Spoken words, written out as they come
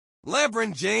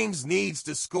LeBron James needs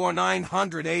to score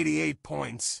 988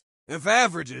 points. If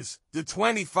averages to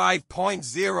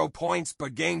 25.0 points per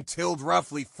game till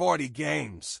roughly 40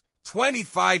 games,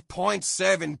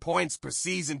 25.7 points per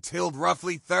season till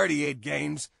roughly 38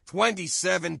 games,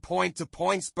 27.2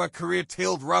 points per career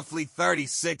till roughly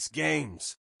 36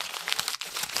 games.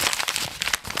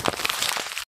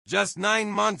 Just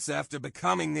 9 months after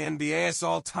becoming the NBA's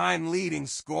all-time leading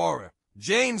scorer,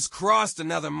 James crossed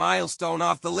another milestone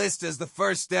off the list as the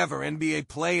first ever NBA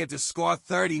player to score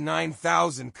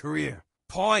 39,000 career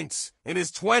points in his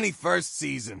 21st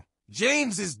season.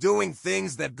 James is doing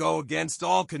things that go against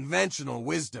all conventional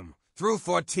wisdom through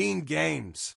 14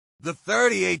 games. The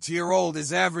 38-year-old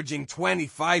is averaging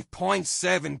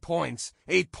 25.7 points,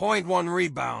 8.1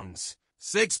 rebounds,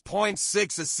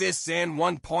 6.6 assists and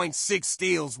 1.6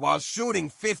 steals while shooting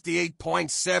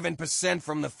 58.7%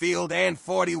 from the field and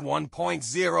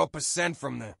 41.0%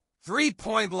 from the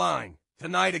three-point line.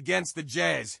 Tonight against the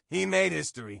Jazz, he made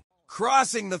history,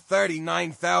 crossing the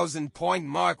 39,000-point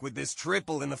mark with this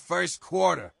triple in the first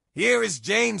quarter. Here is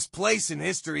James' place in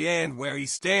history and where he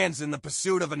stands in the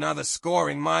pursuit of another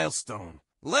scoring milestone.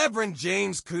 LeBron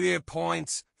James' career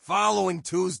points following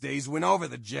Tuesday's win over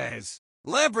the Jazz.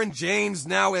 LeBron James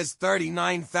now has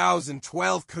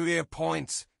 39,012 career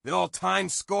points, the all-time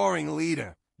scoring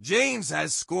leader. James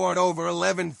has scored over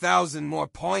 11,000 more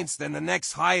points than the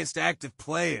next highest active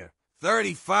player,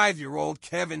 35-year-old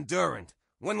Kevin Durant.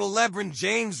 When will LeBron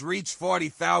James reach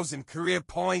 40,000 career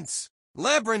points?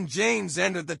 LeBron James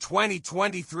entered the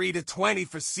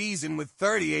 2023-24 season with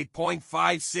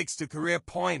 38.56 career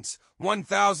points,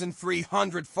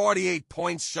 1,348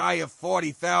 points shy of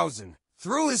 40,000.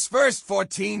 Through his first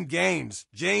 14 games,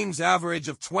 James' average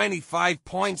of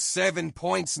 25.7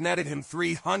 points netted him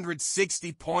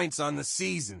 360 points on the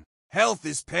season. Health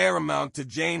is paramount to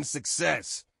James'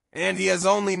 success, and he has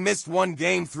only missed one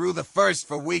game through the first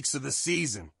 4 weeks of the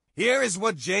season. Here is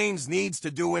what James needs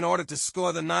to do in order to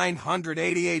score the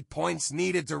 988 points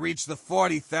needed to reach the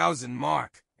 40,000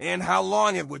 mark, and how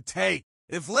long it would take.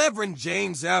 If LeBron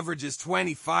James averages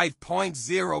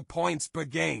 25.0 points per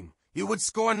game, he would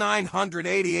score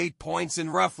 988 points in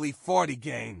roughly 40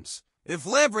 games. If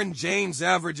LeBron James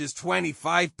averages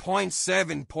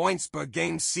 25.7 points per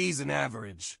game season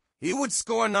average, he would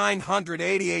score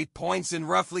 988 points in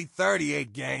roughly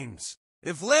 38 games.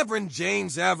 If LeBron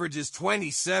James averages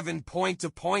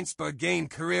 27.2 points per game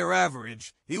career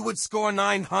average, he would score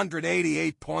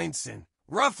 988 points in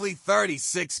roughly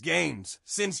 36 games.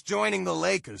 Since joining the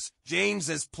Lakers, James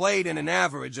has played in an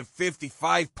average of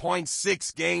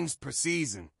 55.6 games per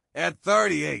season. At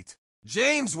 38,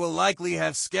 James will likely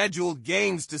have scheduled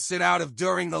games to sit out of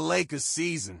during the Lakers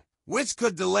season, which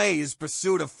could delay his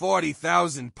pursuit of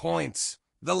 40,000 points.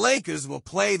 The Lakers will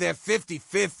play their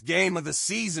 55th game of the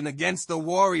season against the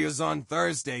Warriors on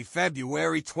Thursday,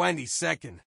 February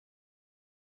 22nd.